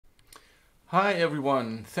Hi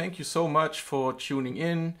everyone, thank you so much for tuning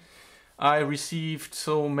in. I received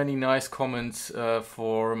so many nice comments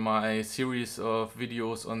for my series of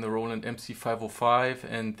videos on the Roland MC 505,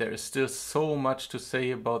 and there is still so much to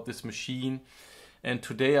say about this machine. And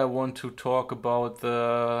today I want to talk about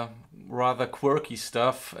the rather quirky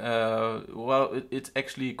stuff. It's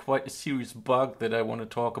actually quite a serious bug that I want to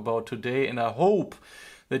talk about today, and I hope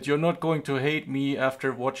that you're not going to hate me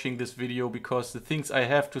after watching this video, because the things I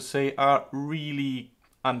have to say are really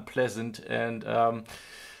unpleasant, and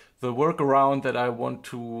the workaround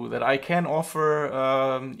that I can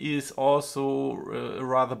offer is also a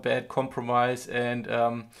rather bad compromise, and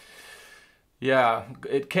yeah,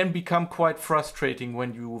 it can become quite frustrating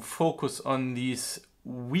when you focus on these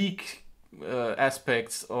weak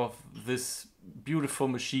aspects of this beautiful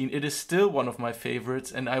machine. It is still one of my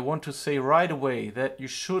favorites, and I want to say right away that you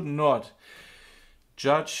should not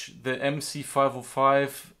judge the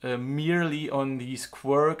MC505 merely on these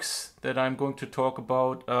quirks that I'm going to talk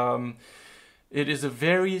about. It is a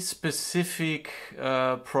very specific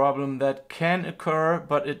problem that can occur,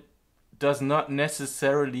 but it does not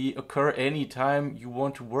necessarily occur anytime you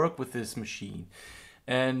want to work with this machine.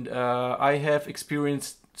 And I have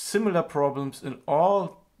experienced similar problems in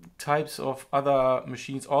all types of other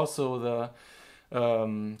machines. Also the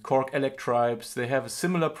Cork electribes, they have a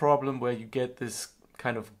similar problem where you get this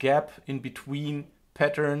kind of gap in between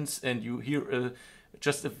patterns, and you hear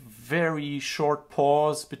just a very short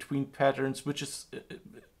pause between patterns, which is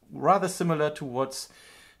rather similar to what's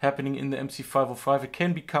happening in the MC505. It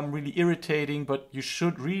can become really irritating, but you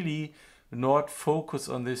should really not focus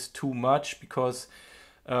on this too much, because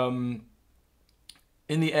in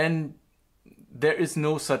the end there is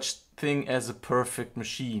no such thing as a perfect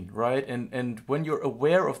machine, right? And when you're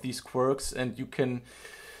aware of these quirks and you can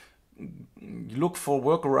look for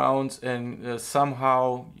workarounds and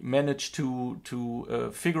somehow manage to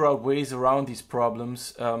figure out ways around these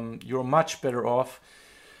problems, you're much better off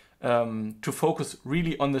to focus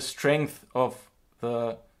really on the strength of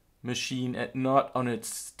the machine and not on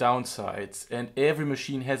its downsides. And every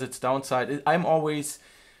machine has its downside. I'm always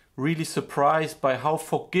really surprised by how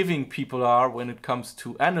forgiving people are when it comes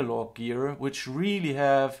to analog gear, which really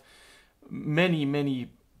have many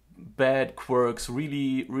bad quirks,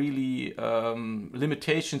 really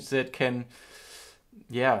limitations that can,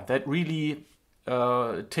 that really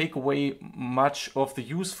take away much of the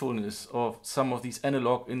usefulness of some of these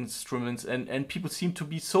analog instruments, and people seem to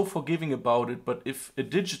be so forgiving about it. But if a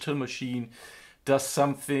digital machine does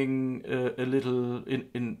something a little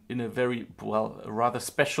in a very, well, a rather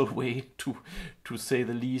special way, to say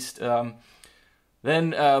the least,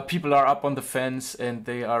 then people are up on the fence, and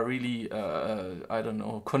they are really, I don't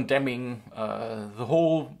know, condemning the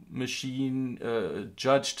whole machine,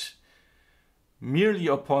 judged merely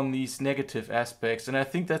upon these negative aspects. And I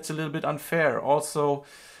think that's a little bit unfair. Also,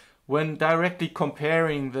 when directly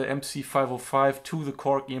comparing the MC505 to the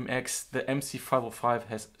Cork EMX, the MC505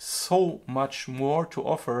 has so much more to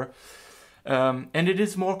offer, and it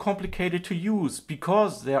is more complicated to use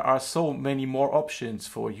because there are so many more options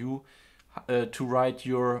for you to write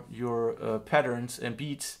your patterns and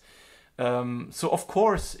beats. So of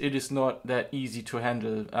course it is not that easy to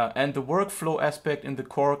handle, and the workflow aspect in the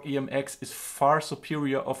Cork EMX is far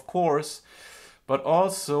superior, of course, but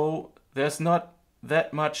also there's not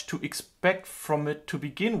that much to expect from it to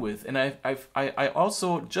begin with. And I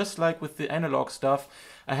also, just like with the analog stuff,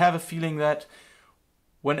 I have a feeling that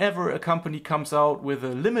whenever a company comes out with a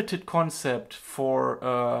limited concept for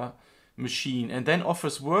a machine and then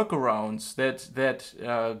offers workarounds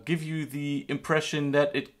that give you the impression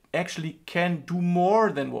that it actually can do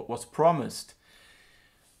more than what was promised,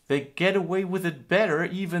 they get away with it better,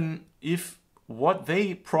 even if what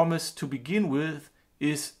they promised to begin with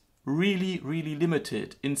is really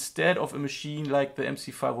limited. Instead of a machine like the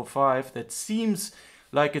MC505 that seems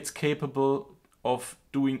like it's capable of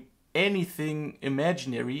doing anything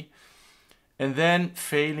imaginary, and then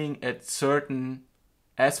failing at certain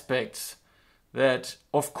aspects that,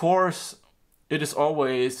 of course, it is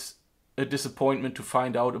always a disappointment to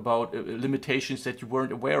find out about limitations that you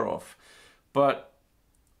weren't aware of. But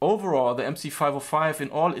overall, the MC505,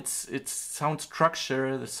 in all its sound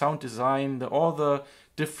structure, the sound design, all the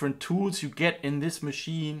different tools you get in this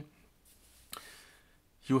machine,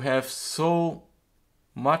 you have so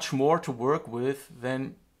much more to work with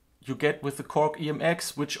than you get with the Cork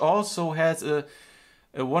EMX, which also has a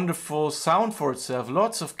wonderful sound for itself,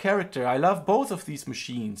 lots of character. I love both of these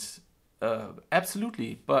machines,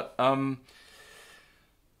 absolutely. But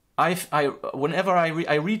whenever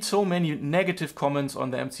I read so many negative comments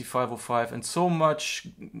on the MC505 and so much,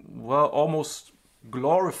 well, almost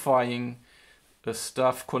glorifying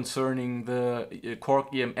stuff concerning the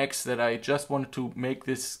Korg EMX that I just wanted to make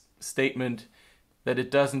this statement that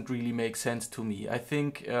it doesn't really make sense to me. I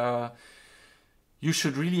think you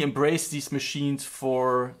should really embrace these machines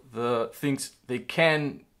for the things they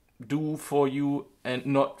can do for you and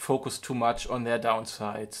not focus too much on their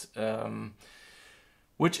downsides.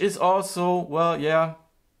 Which is also, well, yeah,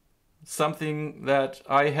 something that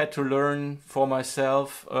I had to learn for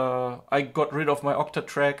myself. I got rid of my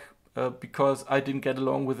Octatrack because I didn't get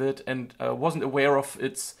along with it and wasn't aware of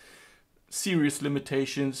its serious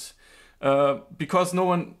limitations because no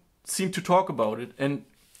one seemed to talk about it. And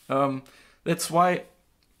that's why,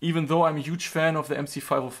 even though I'm a huge fan of the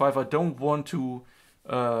MC505, I don't want to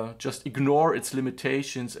just ignore its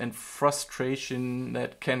limitations and frustration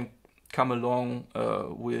that can come along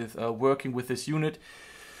with working with this unit.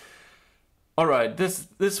 All right,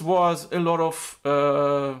 this was a lot of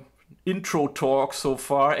intro talk so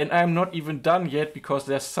far, and I'm not even done yet because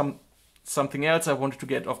there's something else I wanted to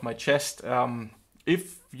get off my chest.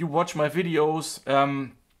 If you watch my videos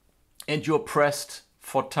and you're pressed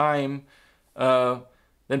for time,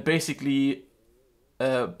 then basically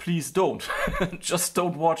please don't. Just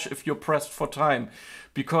don't watch if you're pressed for time,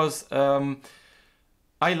 because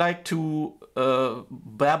I like to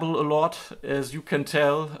babble a lot, as you can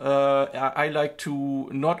tell. I like to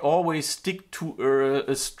not always stick to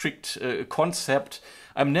a strict concept.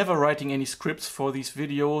 I'm never writing any scripts for these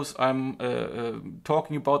videos. I'm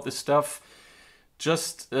talking about this stuff.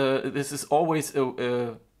 Just this is always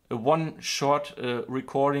a one-shot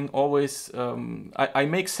recording. Always, I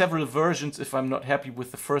make several versions if I'm not happy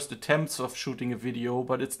with the first attempts of shooting a video,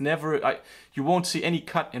 but it's never. You won't see any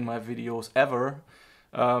cut in my videos ever.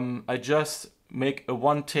 I just make a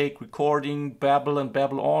one-take recording, babble and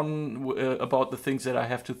babble on about the things that I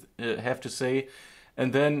have to say,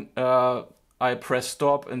 and then I press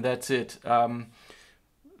stop, and that's it.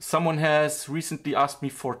 Someone has recently asked me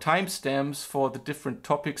for timestamps for the different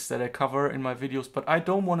topics that I cover in my videos, but I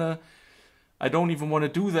don't even want to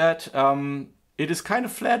do that. It is kind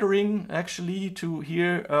of flattering, actually, to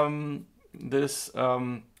hear this,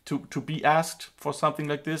 to be asked for something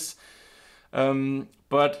like this.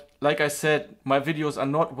 But like I said, my videos are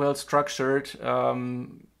not well structured.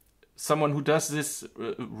 Someone who does this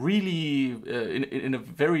really in a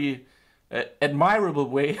very admirable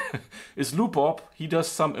way is Lupop. He does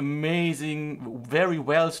some amazing, very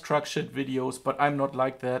well structured videos, but I'm not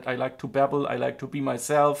like that. I like to babble, I like to be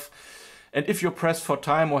myself. And if you're pressed for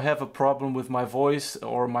time or have a problem with my voice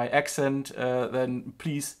or my accent, then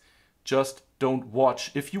please just don't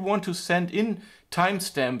watch. If you want to send in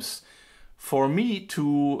timestamps for me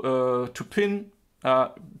to pin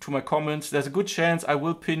to my comments, there's a good chance I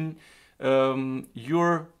will pin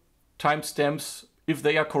your timestamps if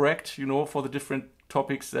they are correct, you know, for the different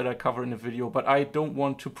topics that I cover in a video. But I don't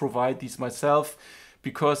want to provide these myself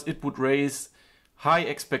because it would raise high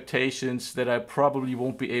expectations that I probably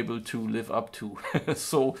won't be able to live up to.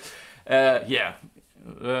 So yeah,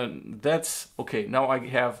 that's okay. Now I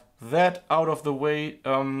have that out of the way.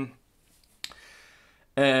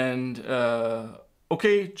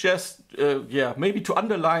 Okay, just yeah, maybe to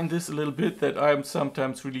underline this a little bit, that I'm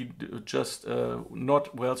sometimes really just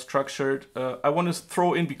not well structured. I want to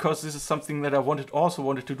throw in, because this is something that I also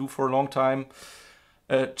wanted to do for a long time.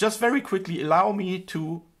 Just very quickly, allow me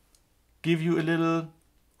to give you a little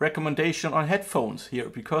recommendation on headphones here,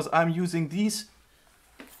 because I'm using these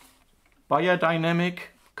biodynamic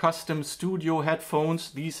custom studio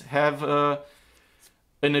headphones. These have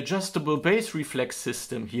an adjustable bass reflex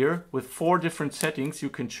system here with 4 different settings you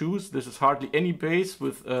can choose. This is hardly any bass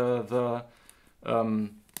with the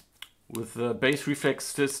bass reflex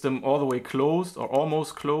system all the way closed or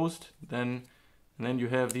almost closed. And then you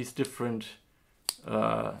have these different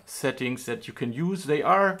settings that you can use. They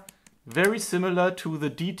are very similar to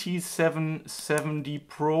the DT770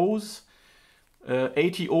 Pro's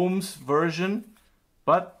 80 ohms version,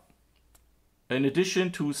 but in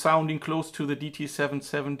addition to sounding close to the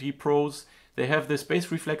DT770 Pros, they have this bass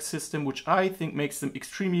reflex system, which I think makes them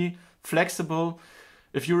extremely flexible.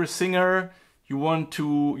 If you're a singer,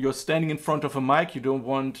 you're standing in front of a mic, you don't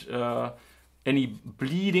want any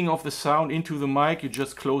bleeding of the sound into the mic, you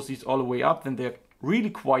just close these all the way up, then they're really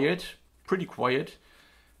quiet, pretty quiet.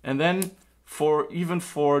 And then even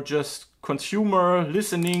for just consumer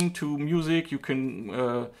listening to music, you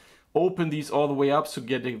can open these all the way up to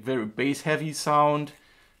get a very bass heavy sound,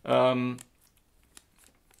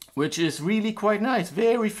 which is really quite nice,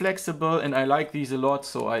 very flexible, and I like these a lot,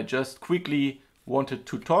 so I just quickly wanted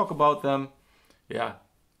to talk about them. Yeah,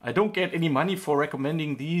 I don't get any money for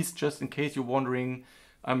recommending these, just in case you're wondering.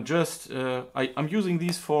 I'm just I'm using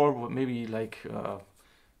these for maybe like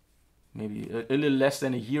maybe a little less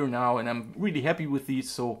than a year now, and I'm really happy with these,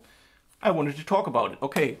 so I wanted to talk about it.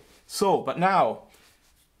 Okay, so but now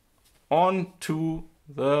on to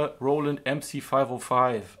the Roland MC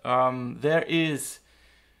 505. There is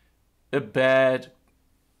a bad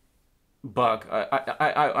bug.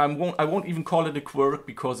 I won't even call it a quirk,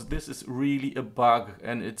 because this is really a bug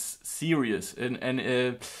and it's serious.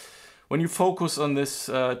 And when you focus on this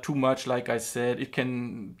too much, like I said, it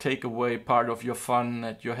can take away part of your fun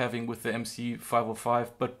that you're having with the MC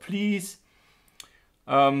 505. But please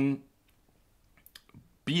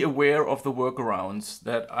be aware of the workarounds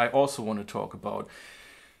that I also want to talk about.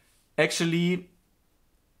 Actually,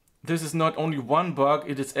 this is not only one bug,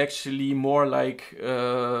 it is actually more like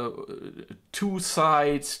two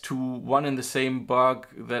sides to one and the same bug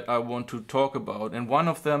that I want to talk about. And one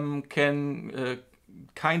of them can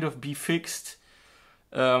kind of be fixed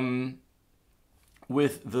with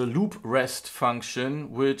the loop rest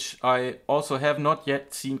function, which I also have not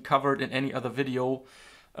yet seen covered in any other video.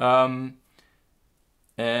 But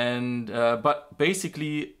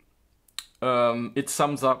basically it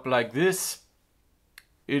sums up like this.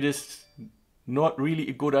 It is not really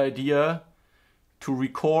a good idea to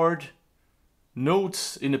record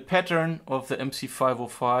notes in a pattern of the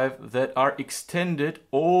MC505 that are extended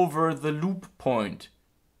over the loop point.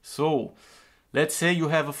 So let's say you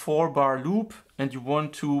have a 4-bar loop and you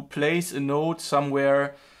want to place a note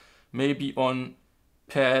somewhere, maybe on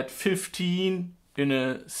pad 15 in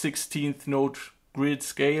a 16th note grid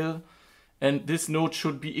scale. And this note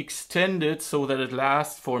should be extended so that it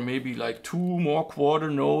lasts for maybe like 2 more quarter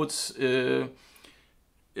notes when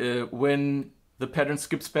the pattern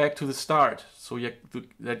skips back to the start. So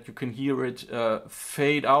that you can hear it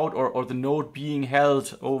fade out, or the note being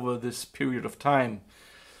held over this period of time.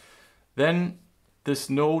 Then this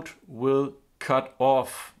note will cut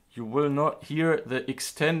off. You will not hear the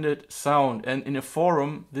extended sound. And in a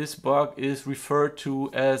forum, this bug is referred to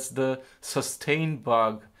as the sustain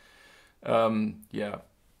bug. Yeah,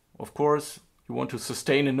 of course, you want to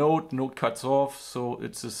sustain a note cuts off, so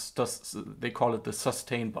they call it the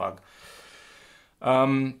sustain bug.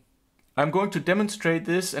 I'm going to demonstrate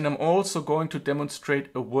this, and I'm also going to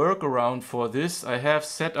demonstrate a workaround for this. I have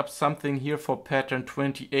set up something here for pattern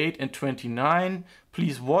 28 and 29.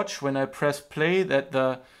 Please watch when I press play that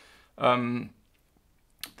the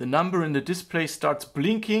number in the display starts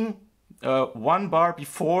blinking 1 bar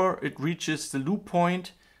before it reaches the loop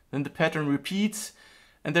point. Then the pattern repeats,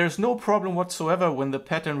 and there is no problem whatsoever when the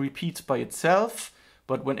pattern repeats by itself,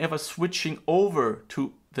 but whenever switching over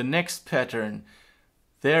to the next pattern,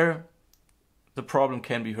 there the problem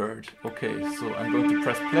can be heard. Okay, so I'm going to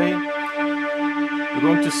press play. You're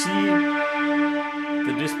going to see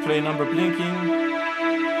the display number blinking.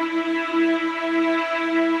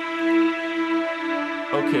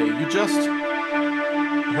 Okay, you just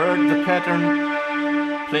heard the pattern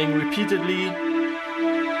playing repeatedly.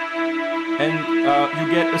 And you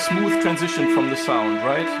get a smooth transition from the sound,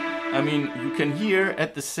 right? I mean, you can hear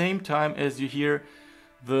at the same time as you hear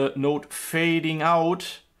the note fading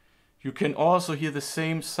out, you can also hear the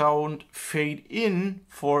same sound fade in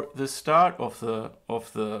for the start of the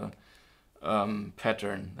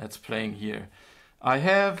pattern that's playing here. I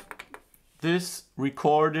have this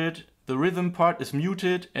recorded, the rhythm part is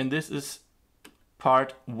muted, and this is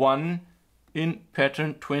part 1 in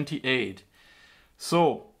pattern 28.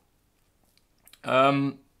 So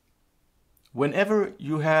whenever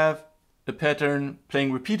you have a pattern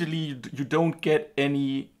playing repeatedly, you don't get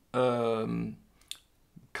any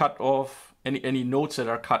cut off, any notes that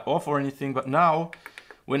are cut off or anything. But now,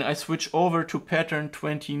 when I switch over to pattern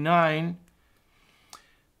 29,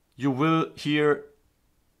 you will hear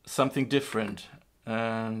something different.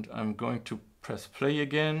 And I'm going to press play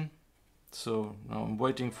again. So now I'm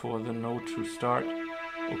waiting for the note to start.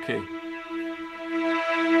 Okay.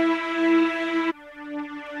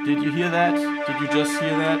 Did you hear that? Did you just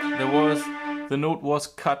hear that? The note was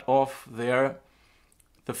cut off there.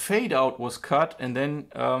 The fade out was cut, and then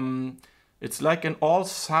it's like an all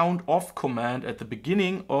sound off command at the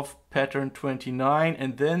beginning of pattern 29,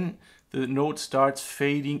 and then the note starts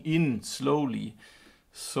fading in slowly.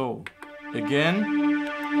 So again,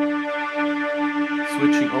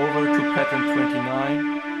 switching over to pattern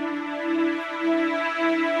 29.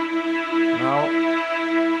 Now,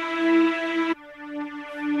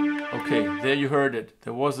 okay, there you heard it.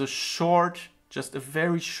 There was a short, just a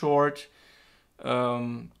very short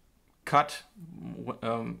cut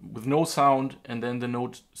with no sound, and then the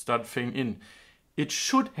note started fading in. It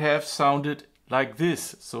should have sounded like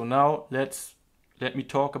this. So now let's let me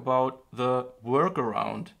talk about the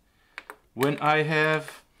workaround. When I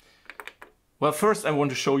have, well, first I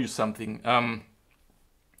want to show you something.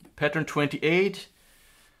 Pattern 28,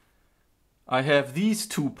 I have these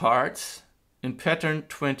two parts. In pattern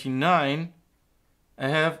 29, I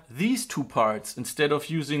have these two parts. Instead of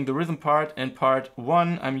using the rhythm part and part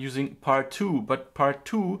 1, I'm using part 2. But part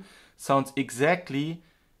 2 sounds exactly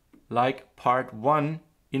like part 1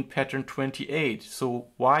 in pattern 28. So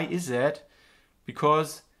why is that?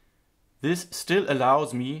 Because this still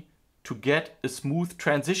allows me to get a smooth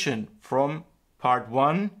transition from part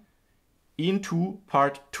 1 into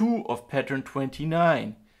part 2 of pattern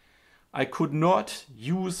 29. I could not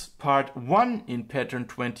use part 1 in pattern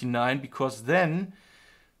 29 because then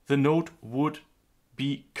the note would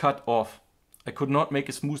be cut off. I could not make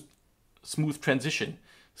a smooth transition.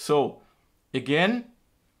 So again,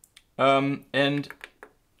 and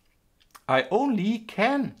I only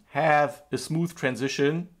can have a smooth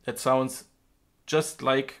transition that sounds just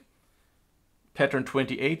like pattern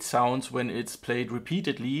 28 sounds when it's played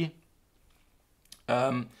repeatedly.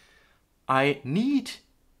 I need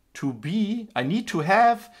to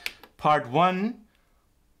have part 1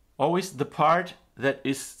 always the part that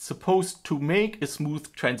is supposed to make a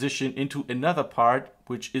smooth transition into another part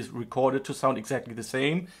which is recorded to sound exactly the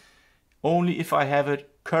same, only if I have it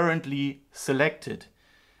currently selected.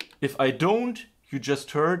 If I don't, you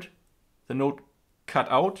just heard the note cut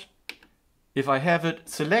out. If I have it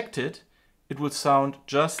selected, it will sound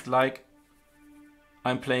just like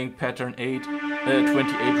I'm playing pattern 28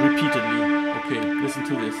 repeatedly. Okay, listen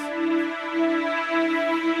to this.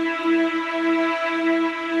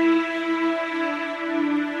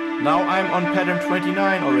 Now I'm on pattern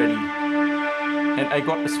 29 already, and I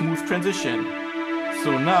got a smooth transition.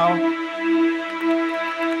 So now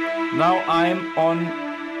I'm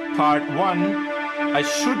on part 1. I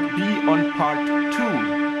should be on part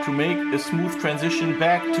 2 to make a smooth transition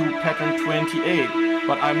back to pattern 28,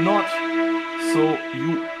 but I'm not. So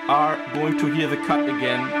you are going to hear the cut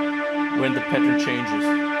again when the pattern changes.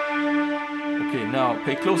 Okay, now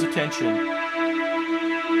pay close attention.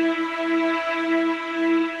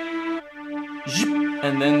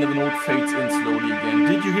 And then the note fades in slowly again.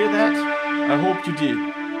 Did you hear that? I hope you did.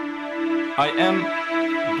 I am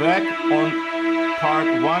back on part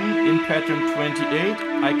 1 in pattern 28.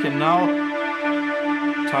 I can now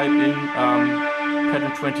type in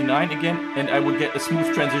pattern 29 again, and I will get a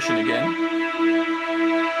smooth transition again.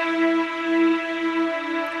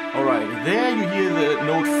 Alright, there you hear the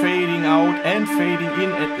note fading out and fading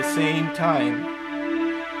in at the same time.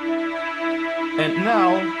 And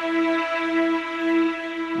now,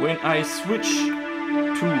 when I switch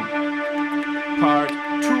to part 2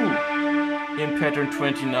 in pattern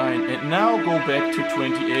 29 and now go back to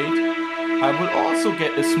 28, I will also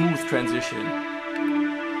get a smooth transition.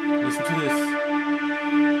 Listen to this.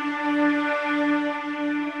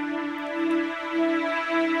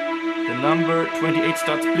 The number 28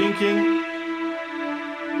 starts blinking.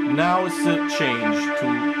 Now it's a change to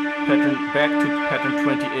back to pattern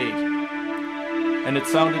 28. And it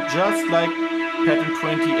sounded just like pattern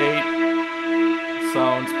 28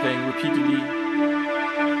 sounds playing repeatedly.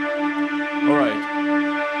 Alright.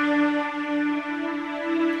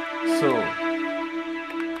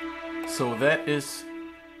 So that is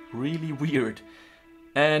really weird.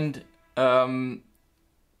 And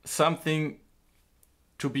something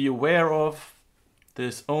to be aware of,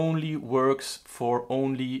 this only works for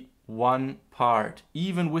only one part.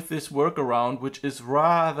 Even with this workaround, which is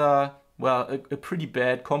rather, well, a pretty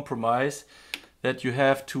bad compromise, that you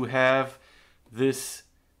have to have this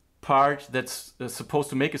part that's supposed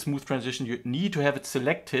to make a smooth transition, you need to have it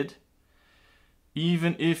selected.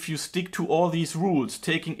 Even if you stick to all these rules,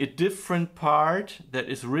 taking a different part that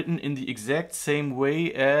is written in the exact same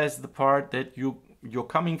way as the part that you're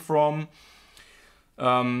coming from,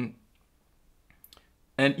 and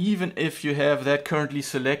even if you have that currently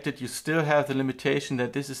selected, you still have the limitation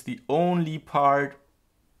that this is the only part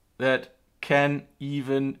that can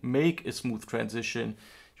even make a smooth transition.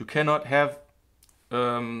 You cannot have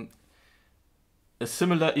a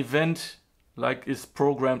similar event like is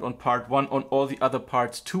programmed on part 1 on all the other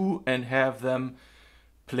parts too, and have them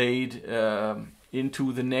played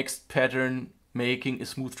into the next pattern making a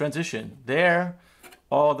smooth transition. There,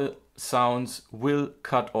 all the sounds will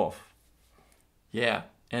cut off. Yeah,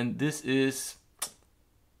 and this is,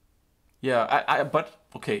 yeah, but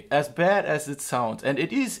okay, as bad as it sounds, and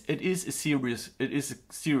it is a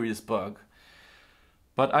serious bug,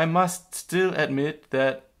 but I must still admit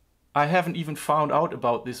that I haven't even found out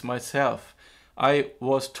about this myself. I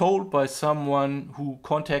was told by someone who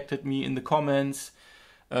contacted me in the comments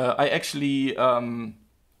I actually,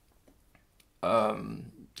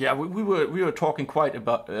 yeah, we were talking quite a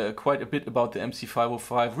bit about the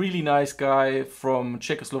MC505. Really nice guy from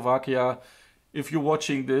Czechoslovakia. If you're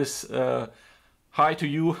watching this, hi to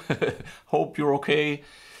you. Hope you're okay.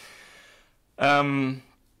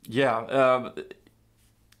 Yeah,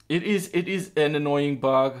 it is an annoying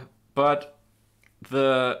bug, but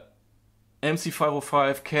the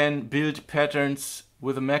MC505 can build patterns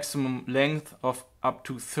with a maximum length of up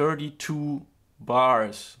to 32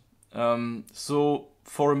 bars. So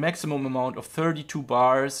for a maximum amount of 32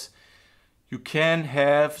 bars, you can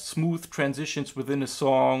have smooth transitions within a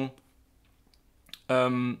song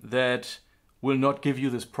that will not give you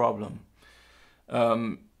this problem.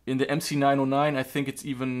 In the MC909, I think it's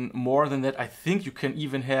even more than that. I think you can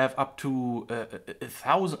even have up to a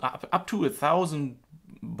thousand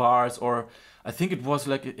bars, or I think it was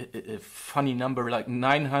like a funny number, like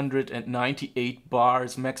 998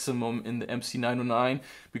 bars maximum in the MC909,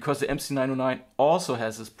 because the MC909 also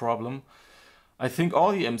has this problem. I think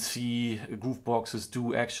all the MC groove boxes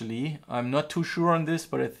do actually. I'm not too sure on this,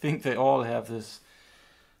 but I think they all have this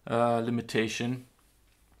limitation.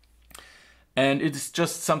 And it's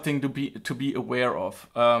just something to be aware of.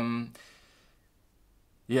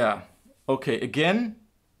 Yeah, okay, again,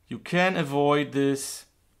 you can avoid this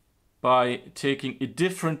by taking a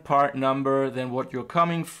different part number than what you're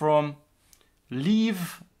coming from.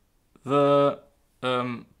 Leave the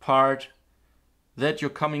part that you're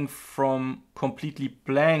coming from completely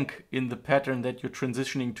blank in the pattern that you're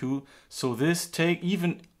transitioning to. So this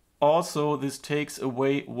this takes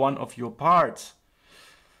away one of your parts.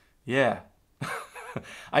 Yeah.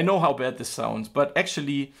 I know how bad this sounds, but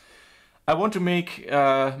actually I want to make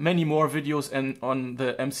many more videos on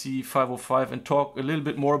the MC505 and talk a little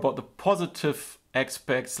bit more about the positive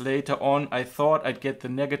aspects later on. I thought I'd get the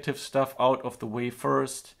negative stuff out of the way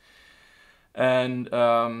first, and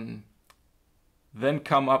then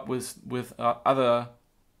come up with other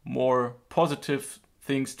more positive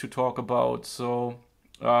things to talk about. So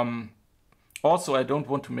also, I don't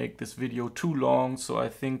want to make this video too long, so I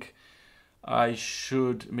think I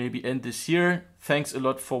should maybe end this here. Thanks a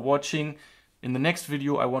lot for watching. In the next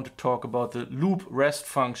video I want to talk about the loop rest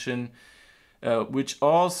function, which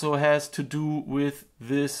also has to do with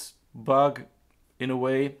this bug in a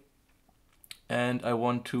way, and I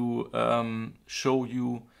want to show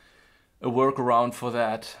you a workaround for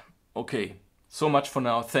that. Okay, so much for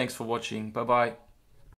now. Thanks for watching. Bye bye.